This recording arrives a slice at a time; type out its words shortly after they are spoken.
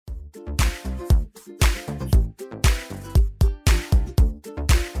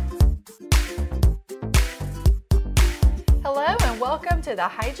Welcome to the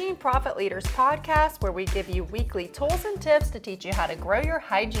Hygiene Profit Leaders podcast, where we give you weekly tools and tips to teach you how to grow your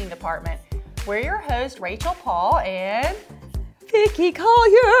hygiene department. We're your hosts, Rachel Paul and Vicki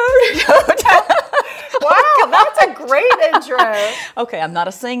Collier. Wow, that's a great intro. Okay, I'm not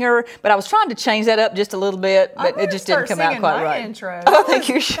a singer, but I was trying to change that up just a little bit, but it just didn't come out quite right. Intro. I think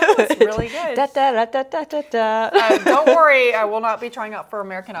you should. That was really good. Da, da, da, da, da, da. Don't worry, I will not be trying out for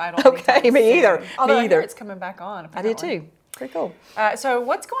American Idol. Okay, anytime me soon. either. Although Me either. It's coming back on. I did apparently. too. Pretty cool. So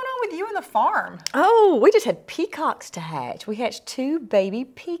what's going on with you and the farm? Oh, we just had peacocks to hatch. We hatched 2 baby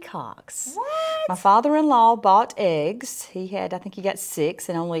peacocks. What? My father-in-law bought eggs. I think he got 6,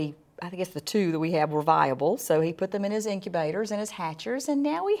 and only, I think it's the 2 that we have were viable. So he put them in his incubators and his hatchers, and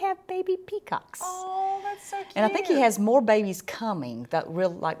now we have baby peacocks. Oh, that's so cute. And I think he has more babies coming, that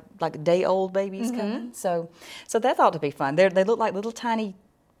real like day-old babies coming. So that ought to be fun. They look like little tiny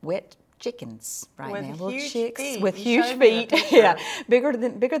wet chickens right With now, little huge chicks feet. with You huge showed me the feet. picture. Yeah,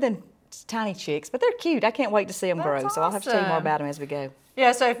 bigger than tiny chicks, but they're cute. I can't wait to see them grow. That's So I'll have to tell you more awesome. about them as we go.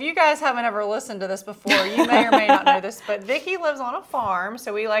 Yeah, so if you guys haven't ever listened to this before, you may or may not know this, but Vicki lives on a farm,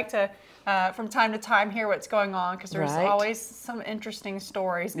 so we like to, from time to time, hear what's going on, because there's Right. always some interesting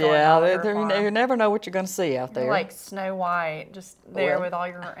stories going on at her farm. You never know what you're going to see out there. Like Snow White, just there Well, with all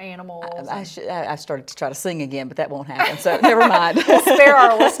your animals. I started to try to sing again, but that won't happen. So never mind. Spare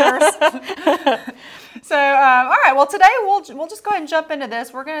our listeners. So, all right. Well, today we'll just go ahead and jump into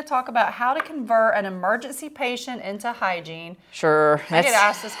this. We're going to talk about how to convert an emergency patient into hygiene. Sure. I get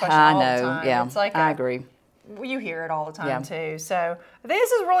asked this question I all know. the time. Yeah, It's like I agree. You hear it all the time Yeah. too. So I think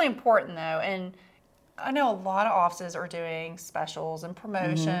this is really important though, and I know a lot of offices are doing specials and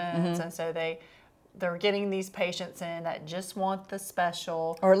promotions, and so they're getting these patients in that just want the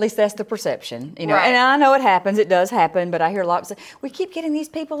special. Or at least that's the perception, you know. Right. And I know it happens; it does happen. But I hear a lot of say, "We keep getting these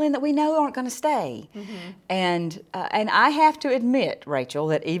people in that we know aren't going to stay." And I have to admit, Rachel,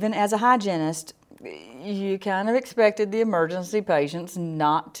 that even as a hygienist, you kind of expected the emergency patients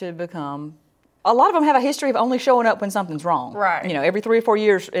not to become. A lot of them have a history of only showing up when something's wrong. Right. You know, every 3 or 4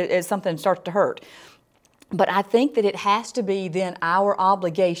 years, something starts to hurt. But I think that it has to be then our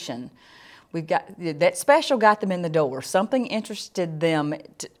obligation. We've got that special got them in the door. Something interested them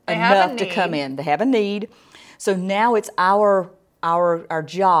have a enough to come need. in. They have a need. So now it's our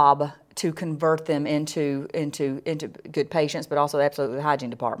job to convert them into good patients, but also absolutely the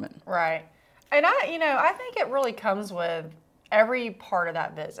hygiene department. Right. And I think it really comes with every part of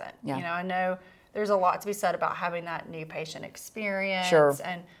that visit. Yeah. I know there's a lot to be said about having that new patient experience Sure.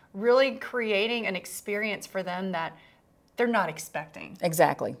 and really creating an experience for them that they're not expecting.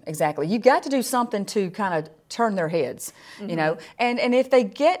 Exactly. You've got to do something to kind of turn their heads, you know. And if they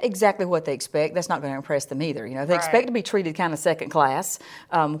get exactly what they expect, that's not going to impress them either. You know, if they expect to be treated kind of second class,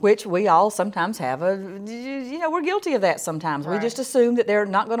 which we all sometimes have. We're guilty of that sometimes. Right. We just assume that they're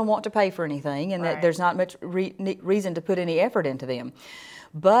not going to want to pay for anything, and that there's not much reason to put any effort into them.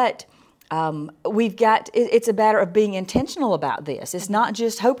 But we've got, it's a matter of being intentional about this. It's not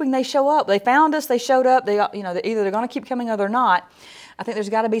just hoping they show up. They found us, they showed up, either they're going to keep coming or they're not. I think there's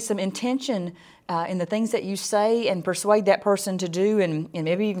got to be some intention in the things that you say and persuade that person to do, and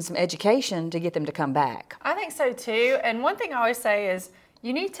maybe even some education to get them to come back. I think so too. And one thing I always say is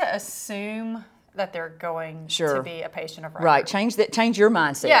you need to assume that they're going to be a patient of record. Right. Change your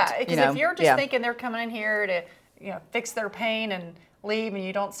mindset. Yeah, because if you're just thinking they're coming in here to fix their pain and leave, and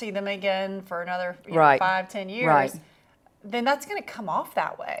you don't see them again for another 5-10 years, then that's going to come off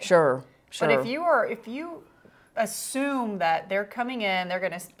that way. Sure. But if you assume that they're coming in, they're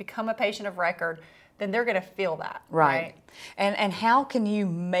going to become a patient of record, then they're going to feel that. Right. And how can you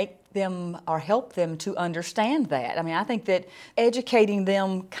make them or help them to understand that? I mean, I think that educating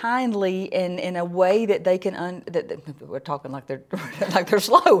them kindly in a way that they can we're talking like they're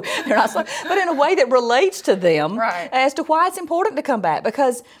slow. They're not slow, but in a way that relates to them as to why it's important to come back.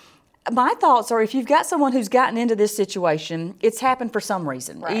 Because my thoughts are, if you've got someone who's gotten into this situation, it's happened for some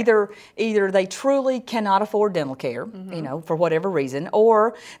reason. Right. Either they truly cannot afford dental care, for whatever reason,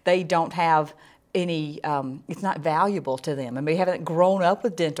 or they don't have any, it's not valuable to them, and they haven't grown up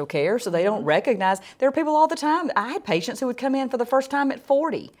with dental care, so they don't recognize. There are people all the time. I had patients who would come in for the first time at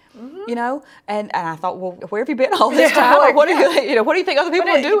 40, and I thought, well, where have you been all this time? Or what do you think other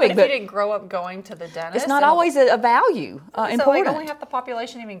people are doing? But if you didn't grow up going to the dentist, it's not always a value important. So like only half the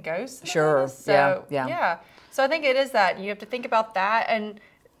population even goes to the dentist. So, yeah. So I think it is that you have to think about that and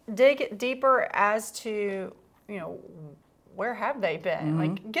dig deeper as to where have they been?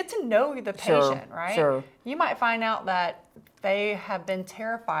 Like, get to know the patient, right? Sure. You might find out that they have been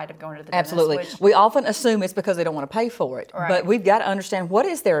terrified of going to the Absolutely. dentist. We often assume it's because they don't want to pay for it. Right. But we've got to understand what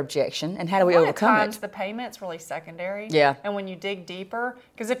is their objection and how do we overcome A lot of times it. the payment's really secondary. Yeah. And when you dig deeper,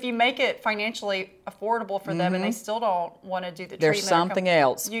 because if you make it financially affordable for them and they still don't want to do the There's treatment, something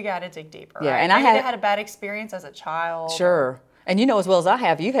else. You got to dig deeper. Yeah, right? and Maybe I they had a bad experience as a child. Sure. And you know as well as I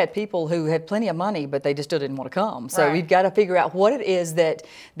have, you've had people who had plenty of money, but they just still didn't want to come. So Right. we've got to figure out what it is that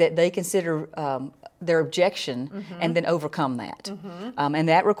they consider their objection and then overcome that. And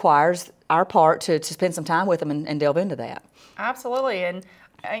that requires our part to spend some time with them and delve into that. Absolutely. And,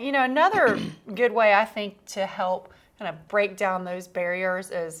 you know, another good way I think to help kind of break down those barriers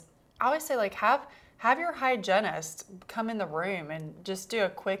is I always say, like, have your hygienist come in the room and just do a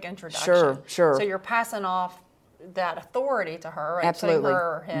quick introduction. Sure. So you're passing off that authority to her, right? Absolutely. Putting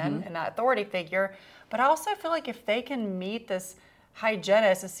her or him in that authority figure. But I also feel like if they can meet this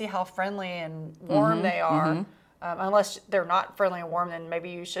hygienist and see how friendly and warm they are, unless they're not friendly and warm, then maybe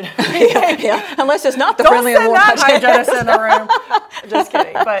you should. Yeah. Unless it's not the Don't friendly send and warm that hygienist. hygienist in the room. Just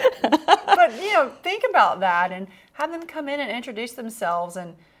kidding. But you know, think about that and have them come in and introduce themselves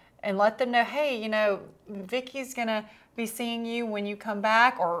and let them know, hey, you know, Vicky's gonna be seeing you when you come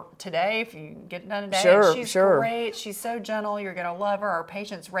back or today if you get done today. Sure, She's sure. great. She's so gentle. You're gonna love her. Our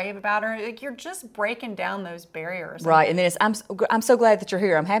patients rave about her. Like, you're just breaking down those barriers. Right, and then I'm so glad that you're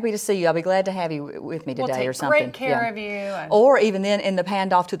here. I'm happy to see you. I'll be glad to have you with me We'll today take or something. great care of you. And Or even then in the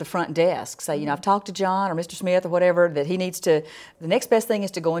handoff to the front desk, say, you know, I've talked to John or Mr. Smith or whatever, that he needs to, the next best thing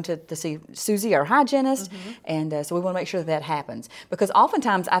is to go into to see Susie, our hygienist, and so we want to make sure that happens. Because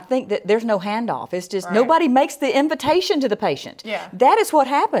oftentimes I think that there's no handoff. It's just nobody makes the invitation to the patient. Yeah. That is what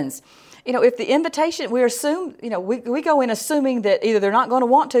happens. You know, if the invitation, we assume, you know, we go in assuming that either they're not going to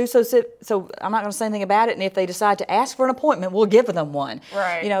want to, so I'm not going to say anything about it, and if they decide to ask for an appointment, we'll give them one.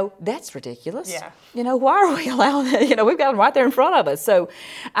 Right. You know, that's ridiculous. Yeah. You know, why are we allowing that? You know, we've got them right there in front of us. So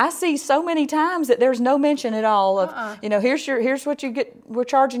I see so many times that there's no mention at all of, you know, here's what you get, we're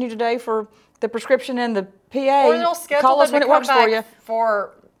charging you today for the prescription and the PA. or they'll schedule Call us them when to it come works for you. back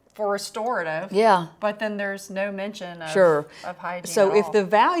for restorative. Yeah. But then there's no mention of hygiene. So at if all. the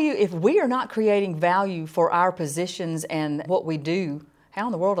value, if we are not creating value for our positions and what we do, how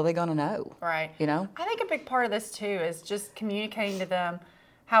in the world are they going to know? Right. You know? I think a big part of this too is just communicating to them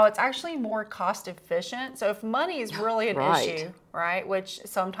how it's actually more cost efficient. So if money is really an issue, right, which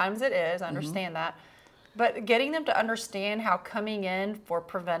sometimes it is, I understand that, but getting them to understand how coming in for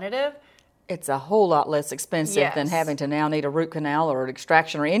preventative, it's a whole lot less expensive than having to now need a root canal or an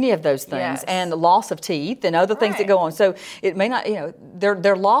extraction or any of those things, and the loss of teeth and other things that go on. So it may not, you know,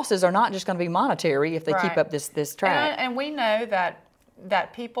 their losses are not just going to be monetary if they keep up this track. And we know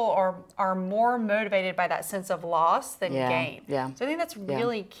that people are more motivated by that sense of loss than gain. Yeah. So I think that's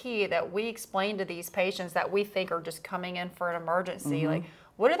really key that we explain to these patients that we think are just coming in for an emergency, like,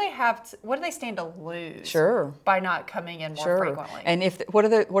 what do they have? What do they stand to lose? By not coming in more frequently. And what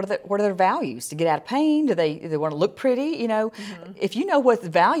are their values? To get out of pain? Do they want to look pretty? You know, if you know what's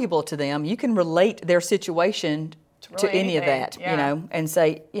valuable to them, you can relate their situation to any of that. You know, and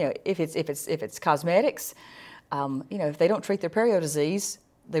say, you know, if it's cosmetics, you know, if they don't treat their perio disease,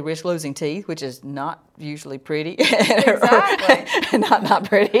 they risk losing teeth, which is not usually pretty. Exactly. not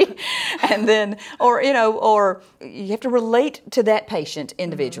pretty. And then, or you have to relate to that patient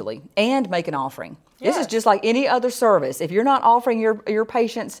individually and make an offering. This is just like any other service. If you're not offering your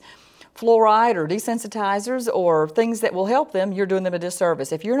patients fluoride or desensitizers or things that will help them, you're doing them a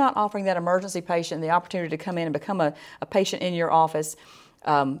disservice. If you're not offering that emergency patient the opportunity to come in and become a patient in your office,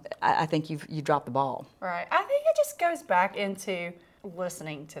 I think you dropped the ball. Right. I think it just goes back into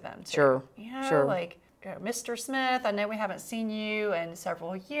listening to them too. Sure. You know, like, Mr. Smith, I know we haven't seen you in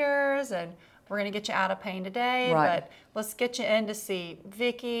several years, and we're going to get you out of pain today, but let's get you in to see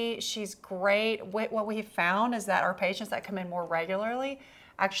Vicky. She's great. What we found is that our patients that come in more regularly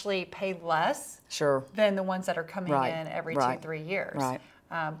actually pay less than the ones that are coming in every 2-3 years.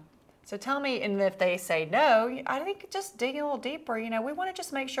 Right. So tell me, and if they say no, I think just digging a little deeper, you know, we want to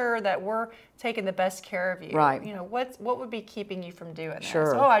just make sure that we're taking the best care of you. Right. You know, what would be keeping you from doing this?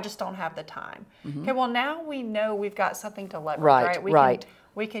 Sure. Oh, I just don't have the time. Okay, well, now we know we've got something to leverage, right?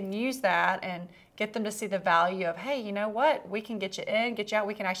 We can use that and get them to see the value of, hey, you know what? We can get you in, get you out.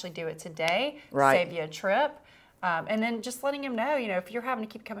 We can actually do it today, save you a trip. And then just letting them know, you know, if you're having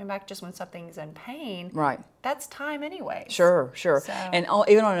to keep coming back just when something's in pain, that's time anyway. Sure. So, And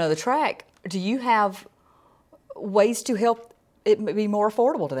even on another track, do you have ways to help it may be more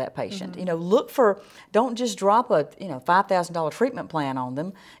affordable to that patient. You know, look for, don't just drop a, you know, $5,000 treatment plan on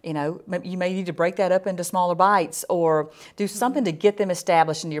them. You know, you may need to break that up into smaller bites or do something to get them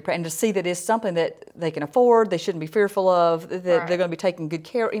established in your practice and to see that it's something that they can afford, they shouldn't be fearful of, that they're going to be taking good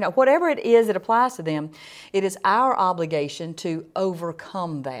care. You know, whatever it is that applies to them, it is our obligation to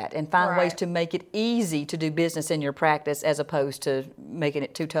overcome that and find ways to make it easy to do business in your practice as opposed to making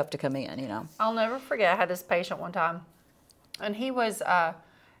it too tough to come in, you know. I'll never forget, I had this patient one time. And he was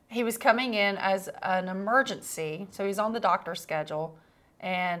coming in as an emergency, so he's on the doctor's schedule,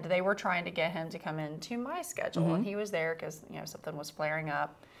 and they were trying to get him to come into my schedule, and he was there because, you know, something was flaring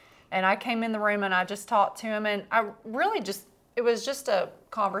up. And I came in the room and I just talked to him, and I really just, it was just a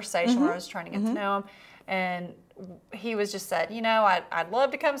conversation where I was trying to get to know him, and he was just said, you know, I'd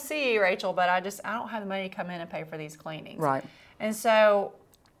love to come see you, Rachel, but I don't have the money to come in and pay for these cleanings. Right. And so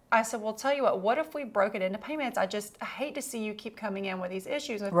I said, well, tell you what if we broke it into payments? I hate to see you keep coming in with these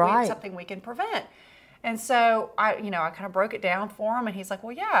issues. If it's something we can prevent. And so I kind of broke it down for him, and he's like,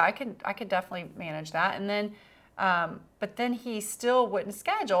 well, yeah, I could definitely manage that. And then, but then he still wouldn't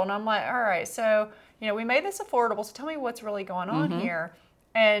schedule. And I'm like, all right, so, you know, we made this affordable. So tell me what's really going on here.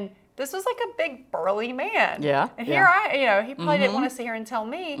 And this was like a big burly man. Yeah. And here he probably didn't want to sit here and tell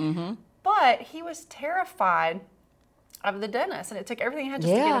me, but he was terrified of the dentist, and it took everything he had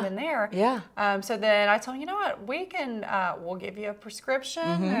just to get him in there. Yeah. So then I told him, you know what, we can, we'll give you a prescription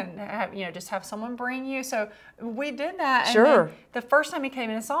and just have someone bring you. So we did that. And then the first time he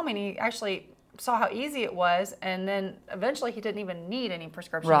came in and saw me, and he actually saw how easy it was, and then eventually he didn't even need any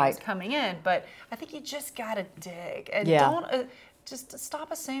prescription. He was coming in, but I think you just got to dig and don't. Just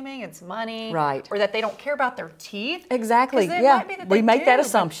stop assuming it's money, or that they don't care about their teeth. Exactly. Yeah, we make that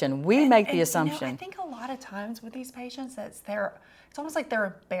assumption. We make the assumption. I think a lot of times with these patients, it's almost like they're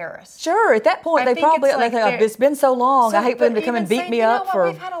embarrassed. Sure. At that point, they probably think, it's been so long. I hate for them to come and beat me up for.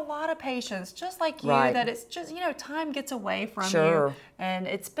 We've had a lot of patients just like you that it's just time gets away from you, and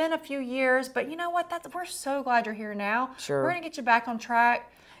it's been a few years. But you know what? We're so glad you're here now. We're gonna get you back on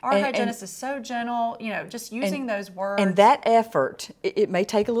track. Our hygienist is so gentle, just using those words. And that effort, it may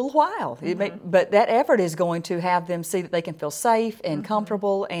take a little while, but that effort is going to have them see that they can feel safe and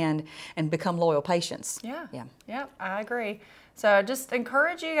comfortable and become loyal patients. Yeah, I agree. So I just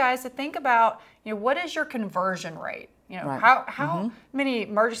encourage you guys to think about, what is your conversion rate? How many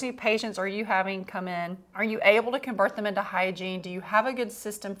emergency patients are you having come in? Are you able to convert them into hygiene? Do you have a good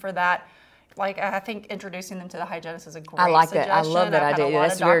system for that? Like, I think introducing them to the hygienist is a great suggestion. I love that idea.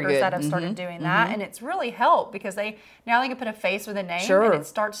 That's very good. I've had a lot of doctors that have started doing that, and it's really helped because now they can put a face with a name, and it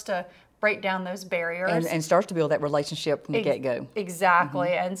starts to break down those barriers. And starts to build that relationship from the get-go.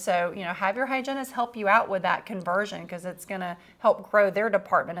 Exactly. And so, have your hygienist help you out with that conversion because it's going to help grow their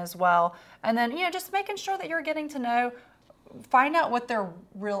department as well. And then, just making sure that you're getting to know, find out what their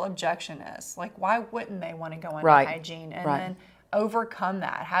real objection is. Like, why wouldn't they want to go into hygiene? And then overcome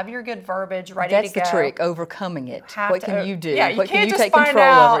that. Have your good verbiage ready to go. That's the trick, overcoming it. What can you do? Yeah, you what can't can you just take find control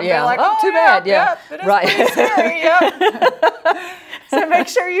out over? Yeah. Like, too bad. Yeah. It is pretty scary. So make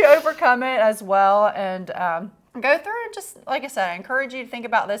sure you overcome it as well, and go through and just, like I said, I encourage you to think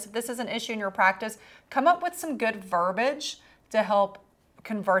about this. If this is an issue in your practice, come up with some good verbiage to help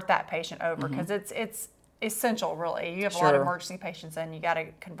convert that patient over because it's essential, really. You have a lot of emergency patients, and you got to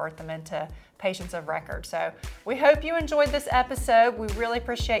convert them into patients of record. So we hope you enjoyed this episode. We really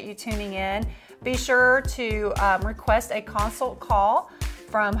appreciate you tuning in. Be sure to request a consult call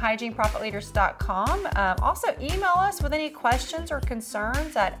from hygieneprofitleaders.com. Also, email us with any questions or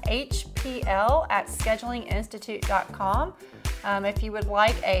concerns at hpl@schedulinginstitute.com. If you would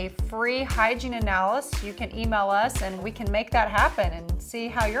like a free hygiene analysis, you can email us, and we can make that happen and see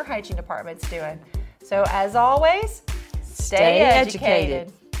how your hygiene department's doing. So as always, stay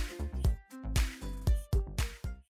educated.